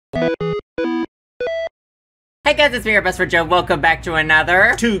Hey guys, it's me, your best friend Joe. Welcome back to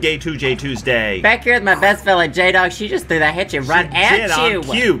another Too Gay 2J Tuesday. Back here with my best fella J-Dog. She just threw that hatchet right at you.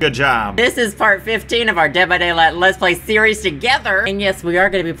 Cue. Good job. This is part 15 of our Dead by Daylight Let's Play series together. And yes, we are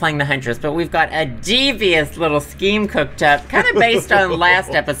going to be playing the Huntress, but we've got a devious little scheme cooked up, kind of based on last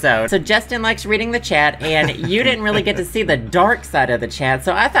episode. So Justin likes reading the chat, and you didn't really get to see the dark side of the chat,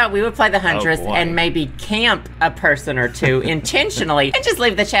 so I thought we would play the Huntress and maybe camp a person or two intentionally and just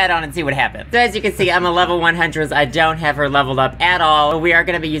leave the chat on and see what happens. So as you can see, I'm a level 1 Huntress. I don't have her leveled up at all, but we are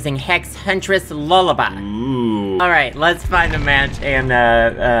going to be using Hex Huntress Lullaby. Ooh. Alright, let's find a match and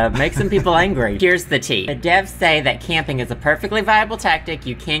make some people angry. Here's the tea. The devs say that camping is a perfectly viable tactic.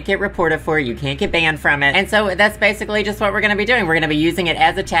 You can't get reported for it, you can't get banned from it. And so that's basically just what we're going to be doing. We're going to be using it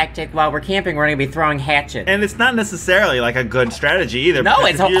as a tactic while we're camping. We're going to be throwing hatchets. And it's not necessarily like a good strategy either. No,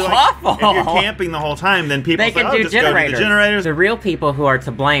 it's awful. If you're camping the whole time, then people say, oh, just go to the generators. The real people who are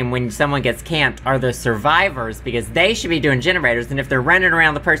to blame when someone gets camped are the survivors, because they should be doing generators, and if they're running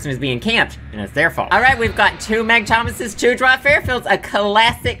around the person who's being camped, then it's their fault. Alright, we've got 2 Meg Thomases, 2 Dwight Fairfields, a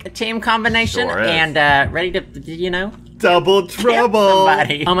classic team combination, sure is. And ready to, you know, double trouble.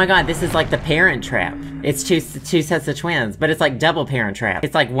 Oh my god, this is like the Parent Trap. It's two sets of twins, but it's like double Parent Trap.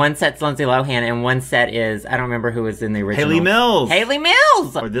 It's like one set's Lindsay Lohan and one set is, I don't remember who was in the original. Haley Mills. Haley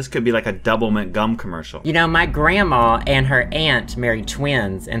Mills! Or this could be like a double mint gum commercial. You know, my grandma and her aunt married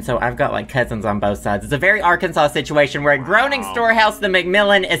twins, and so I've got like cousins on both sides. It's a very Arkansas situation. We're at Groaning Storehouse, the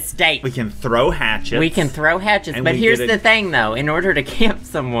McMillan Estate. We can throw hatchets. We can throw hatchets, but here's the thing though. In order to camp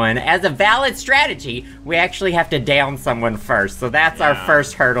someone, as a valid strategy, we actually have to down someone first. So that's our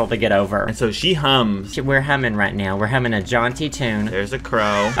first hurdle to get over. And so she hums. We're humming right now. We're humming a jaunty tune. There's a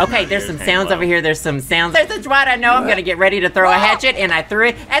crow. Okay, there's some sounds over here. There's some sounds. There's a Dwight I know. I'm gonna get ready to throw a hatchet, and I threw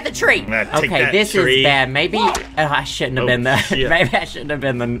it at the tree. Okay, this is bad. Maybe, I shouldn't have been maybe I shouldn't have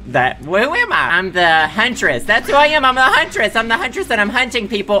been who am I? I'm the Huntress. That's who I am. I'm the Huntress. I'm the Huntress, and I'm hunting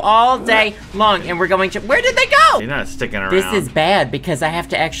people all day long, and we're going to, where did they go? You're not sticking around. This is bad, because I have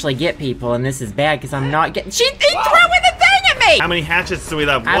to actually get people, and this is bad, because I'm not getting, she's throwing the thing at me! How many hatchets do we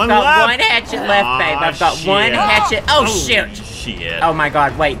have? I've got one hatchet left, babe. I've got one hatchet. Oh, shoot. Shit. Oh my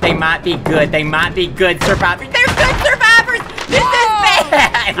god, wait. They might be good. They might be good survivors. They're good survivors! This is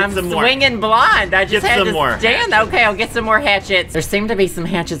bad! I'm swinging blind. I just had to stand. Okay, I'll get some more hatchets. There seem to be some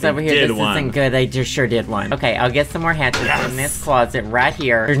hatchets over here. This isn't good. They just sure did one. Okay, I'll get some more hatchets in this closet right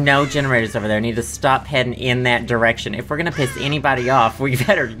here. There's no generators over there. I need to stop heading in that direction. If we're gonna piss anybody off, we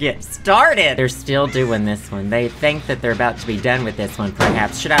better get started. They're still doing this one. They think that they're about to be done with this one,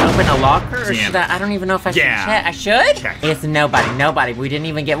 perhaps. Should I open a locker or should I don't even know if I should check. I should? Check. It's nobody. We didn't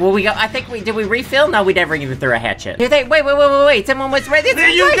even get, well, I think did we refill? No, we never even threw a hatchet. Wait, someone was ready. There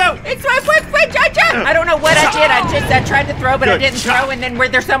you go. It's right, wait, I don't know what I did. I tried to throw, but I didn't throw, and then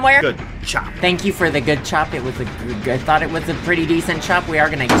they're somewhere. Good chop. Thank you for the good chop. It was I thought it was a pretty decent chop. We are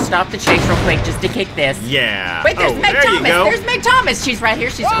gonna stop the chase real quick just to kick this. Yeah. Wait, there's Meg Thomas. There's Meg Thomas. She's right here.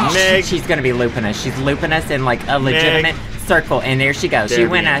 She's gonna be looping us. She's looping us in like a legitimate circle, and there she goes. She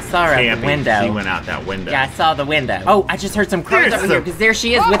went. I saw her out the window. She went out that window. Yeah, I saw the window. Oh, I just heard some crows over here, because there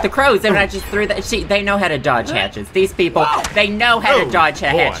she is with the crows, and I just threw that. They know how to dodge hatchets. These people, they know how to dodge a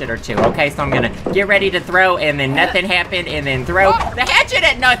hatchet or two. Okay, so I'm gonna get ready to throw, and then nothing happened, and then throw the hatchet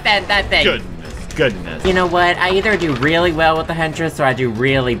at nothing. Goodness. You know what? I either do really well with the Huntress or I do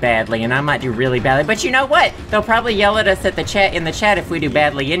really badly, and I might do really badly. But you know what? They'll probably yell at us in the chat if we do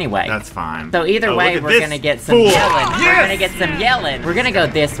badly anyway. That's fine. So either way, we're gonna get some yelling. Yes! We're gonna get some yelling. We're gonna go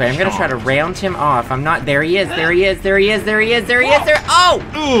this way. I'm gonna try to round him off. I'm not. There he is. Oh!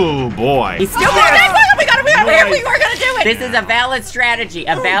 Ooh, boy. He's still there. We got him. We are gonna do it. This is a valid strategy.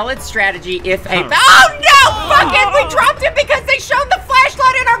 If a. Oh no! Fucking! We dropped him because they shone the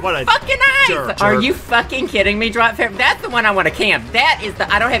flashlight in our fucking eyes. Are you fucking kidding me, Drop Fair? That's the one I want to camp. That is the.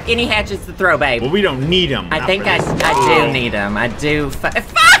 I don't have any hatchets to throw, babe. Well, we don't need them. I think I do need them. I do. Fucking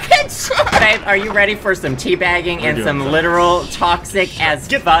shit! Babe, are you ready for some teabagging and some literal toxic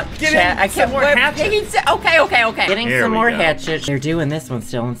fuck chat? I can't more hatchets. Okay. Getting some more hatchets. They're doing this one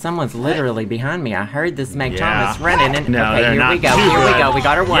still, and someone's literally behind me. I heard this Meg Thomas running. And okay, here we go. We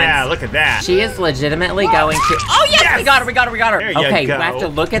got her once. Yeah, look at that. She is legitimately going to. Oh yes, we got her. Okay, we have to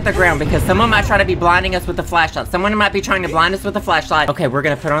look at the ground because someone might try to be blinding us with a flashlight. Someone might be trying to blind us with a flashlight. Okay, we're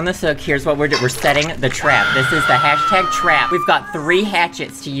gonna put on this hook. Here's what we're doing. We're setting the trap. This is the hashtag trap. We've got 3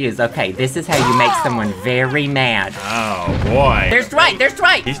 hatchets to use. Okay, this is how you make someone very mad. Oh boy. There's Dwight.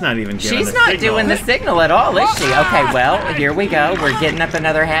 He's not even giving She's not doing the signal at all, is she? Okay, well, here we go. We're getting up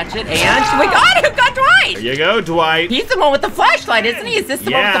another hatchet, and we got him. got Dwight. There you go, Dwight. He's the one with the flashlight, isn't he? Is this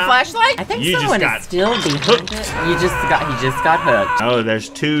the one with the flashlight? I think someone is still behind it. He just got hooked. Oh, there's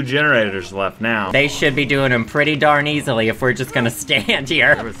 2 generators left now. They should be doing them pretty darn easily if we're just gonna stand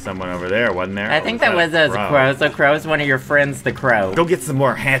here. There was someone over there, wasn't there? I think that was a crow. So Crow's one of your friends, the crow. Go get some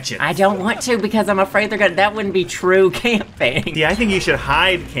more hatchets. I don't want to because I'm afraid they're gonna. That wouldn't be true camping. Yeah, I think you should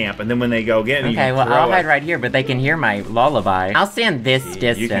hide camp, and then when they go get it, okay, well, I'll hide right here, but they can hear my lullaby. I'll stand this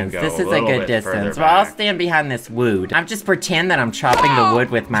distance. This is a good distance. Well, I'll stand behind this wood. I'm just pretend that I'm chopping the wood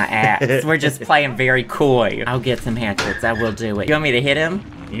with my axe. We're just playing very coy. I'll get some hatchets. I will do it. You want me to hit him?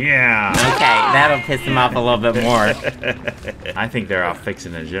 Yeah. Okay, that'll piss them off a little bit more. I think they're off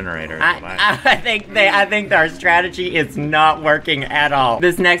fixing the generator. I think our strategy is not working at all.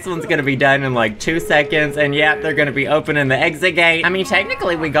 This next one's gonna be done in like 2 seconds, and yep, they're gonna be opening the exit gate. I mean,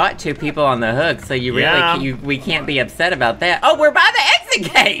 technically, we got 2 people on the hook, so you really we can't be upset about that. Oh, we're by the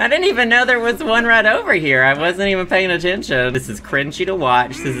exit gate. I didn't even know there was one right over here. I wasn't even paying attention. This is cringy to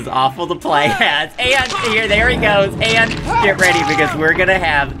watch. This is awful to play as. And here, there he goes. And get ready because we're gonna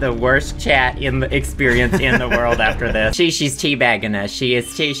have the worst chat in the experience in the world after this. She's teabagging us.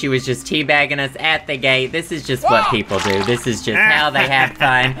 She was just teabagging us at the gate. This is just what people do. This is just how they have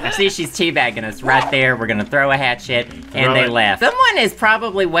fun. See, she's teabagging us right there. We're gonna throw a hatchet, and they left. Someone is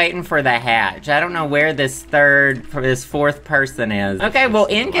probably waiting for the hatch. I don't know where this 4th person is. Okay, well,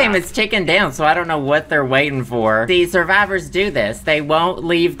 in-game is ticking down, so I don't know what they're waiting for. The survivors do this. They won't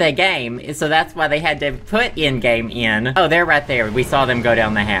leave the game, so that's why they had to put in-game in. Oh, they're right there. We saw them go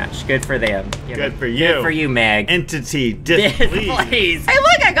down the hatch. Good for them. Good for you. Good for you, Meg. Entity displeased. Hey,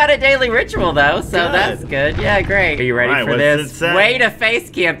 look, I got a daily ritual, though, so that's good. Yeah, great. Are you ready for this? Way to face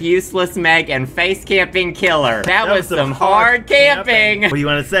camp, useless Meg, and face camping killer. That was some hard camping. What do you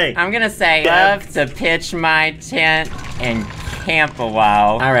want to say? I'm gonna say, love to pitch my tent and camp a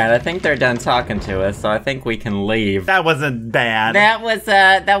while. All right, I think they're done talking to us, so I think we can leave. That wasn't bad. That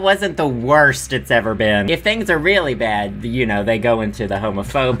wasn't the worst it's ever been. If things are really bad, you know, they go into the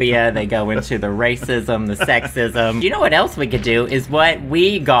homophobia, they go into the racism, the sexism. You know what else we could do is what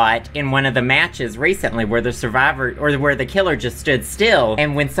we got in one of the matches recently where the survivor, or where the killer just stood still,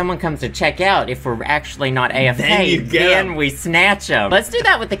 and when someone comes to check out, if we're actually not AFK, then we snatch them. Let's do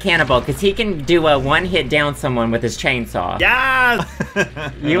that with the Cannibal, because he can do a one-hit down someone with his chainsaw. Yeah!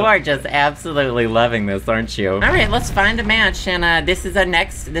 You are just absolutely loving this, aren't you? All right, let's find a match, and this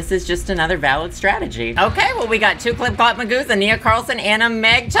is just another valid strategy. Okay, well, we got 2 Clip Clop Magoos, a Nia Carlson, and a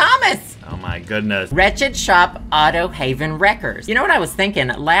Meg Thomas. Oh my goodness. Wretched Shop Auto Haven Wreckers. You know what I was thinking?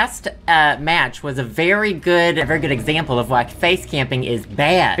 Last match was a very good example of why face camping is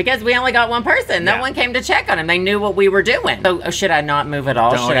bad. Because we only got 1 person. No one came to check on him. They knew what we were doing. So should I not move at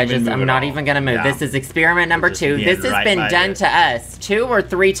all? I'm not even gonna move. This is experiment number 2. This has been done to us 2 or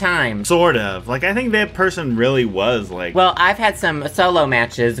 3 times. Sort of. Like, I think that person really was like... Well, I've had some solo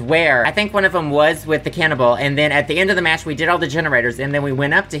matches where I think one of them was with the Cannibal, and then at the end of the match, we did all the generators, and then we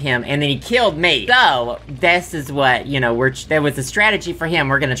went up to him, and then he killed me. So, this is what, you know, there was a strategy for him.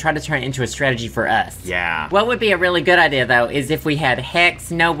 We're gonna try to turn it into a strategy for us. Yeah. What would be a really good idea, though, is if we had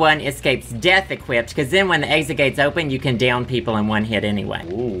Hex, No One Escapes Death equipped, because then when the exit gates open, you can down people in 1 hit anyway.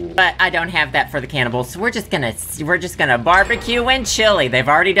 Ooh. But I don't have that for the Cannibal, so we're just gonna barbecue and chili. They've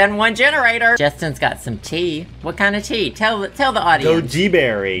already done 1 generator. Justin's got some tea. What kind of tea? Tell the audience. Goji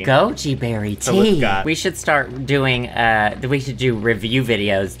berry. Goji berry tea. We should start doing, we should do review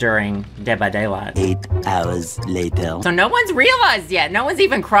videos during Dead by Daylight. 8 hours later. So no one's realized yet. No one's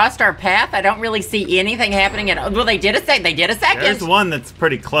even crossed our path. I don't really see anything happening at all. Well, they did a second. There's one that's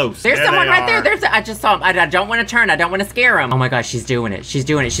pretty close. There's someone right there. I just saw him. I don't want to turn. I don't want to scare him. Oh my gosh, she's doing it. She's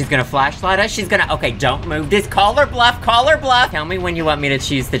doing it. She's gonna flashlight us. Okay, don't move. This call her bluff. Tell me when you want me to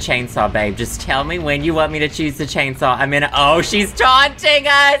choose the chainsaw, babe. Just tell me when you want me to choose the chainsaw. Oh, she's taunting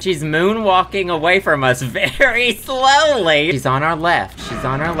us. She's moonwalking away from us very slowly. She's on our left.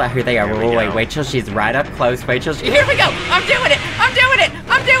 Here they are. Wait till she's right up close. Here we go. I'm doing it.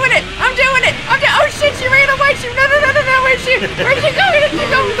 Oh shit, she ran away. No. Where's she going?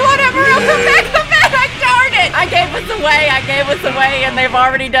 Whatever. Come back. Darn it. I gave us away, and they've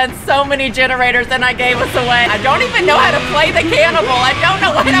already done so many generators, and I gave us away. I don't even know how to play the Cannibal. I don't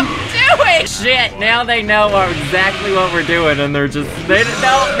know what I'm doing. Shit, now they know exactly what we're doing, and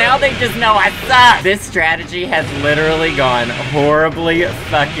now they just know I suck. This strategy has literally gone horribly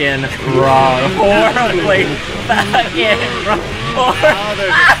fucking wrong. Horribly fucking wrong.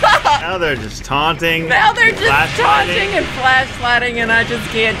 Now they're just taunting. Now they're just taunting and flashlighting, and I just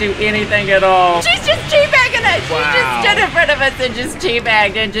can't do anything at all. She's just teabagging us. Wow. She just stood in front of us and just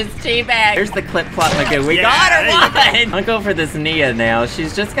teabagged and just teabagged. Here's the clip clop Magoo. We got her one. I'll go for this Nia now.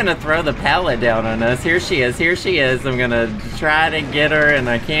 She's just gonna throw the pallet down on us. Here she is. Here she is. I'm gonna try to get her, and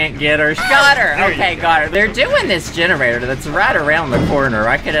I can't get her. Got her. Okay, got her. They're doing this generator that's right around the corner.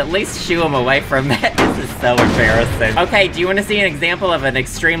 I could at least shoo them away from that. This is so embarrassing. Okay, do you want to see an example of an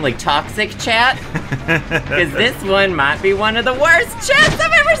extremely toxic chat? Because this one might be one of the worst chats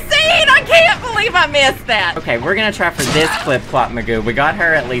I've ever seen. I can't believe I missed that. Okay, we're gonna try for this clip clop Magoo. We got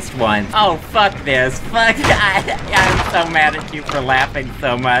her at least one. Oh, fuck this. Fuck. I'm so mad at you for laughing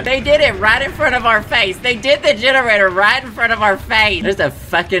so much. They did it right in front of our face. They did the generator right in front of our face. There's a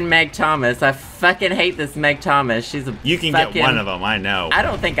fucking Meg Thomas. I fucking hate this Meg Thomas. She's a You can get one of them, I know. I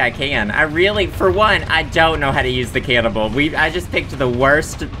don't think I can. I really, for one, I don't know how to use the Cannibal. I just picked the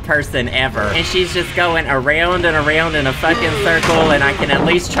worst person ever. And she's just going around and around in a fucking circle, and I can at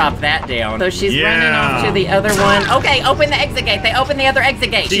least chop that down. So she's running off to the other one. Okay, open the exit gate. They opened the other exit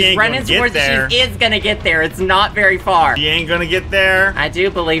gate. She's running towards it. She is gonna get there. It's not very far. She ain't gonna get there. I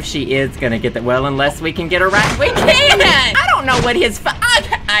do believe she is gonna get there. Well, unless we can get her right. We can! I don't know what his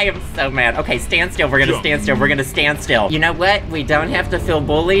I am so mad. Okay, stand still. We're gonna stand still. We're gonna stand still. You know what? We don't have to feel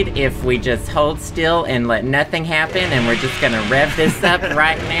bullied if we just hold still and let nothing happen, and we're just gonna rev this up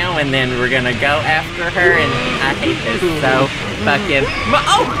right now, and then we're gonna go after her, and I hate this so fucking...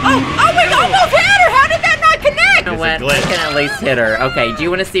 Oh, we almost had her! How did that not connect? You know what? I can at least hit her. Okay, do you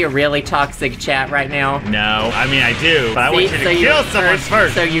want to see a really toxic chat right now? No, I mean I do, but I want you to kill someone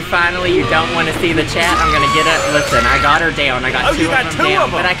first. So you don't want to see the chat? I'm gonna get it. Listen, I got her down. I got two of them down,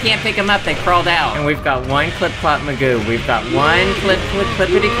 but I can't pick them up. They crawled out. And we've got one clip clop Magoo. We've got one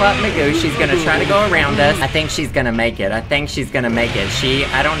clippity clop Magoo. She's gonna try to go around us. I think she's gonna make it. I think she's gonna make it.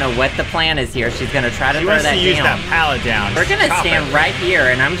 I don't know what the plan is here. She's gonna try to throw that down. Use that pallet down. We're gonna stand right here,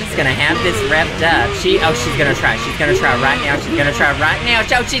 and I'm just gonna have this revved up. She's gonna try. She's gonna try right now. She's gonna try right now.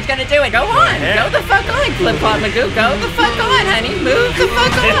 Oh, she's gonna do it. Go on. Go the fuck on, clip clop Magoo. Go the fuck on, honey. Move the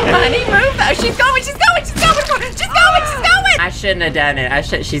fuck on, honey. Move. Oh, she's going. She's going. She's going. She's going. She's going. I shouldn't have done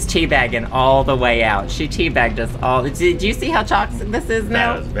it. She's teabagging all the way out. She teabagged us all. Did you see how toxic this is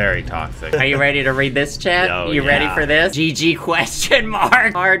now? That was very toxic. Are you ready to read this chat? You ready for this? GG question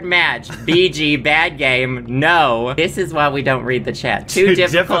mark. Hard match. BG bad game. No. This is why we don't read the chat. Too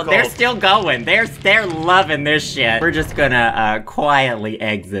difficult. They're still going. They're loving this shit. We're just gonna quietly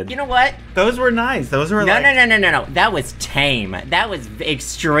exit. You know what? Those were nice. Those were like... No. That was tame. That was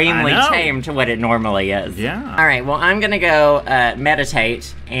extremely tame to what it normally is. Yeah. All right, well, I'm gonna go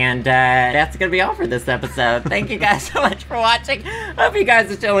meditate, and that's gonna be all for this episode. Thank you guys so much for watching. Hope you guys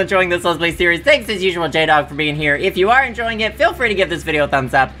are still enjoying this Let's Play series. Thanks as usual, J-Dog, for being here. If you are enjoying it, feel free to give this video a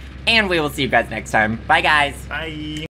thumbs up, and we will see you guys next time. Bye, guys. Bye.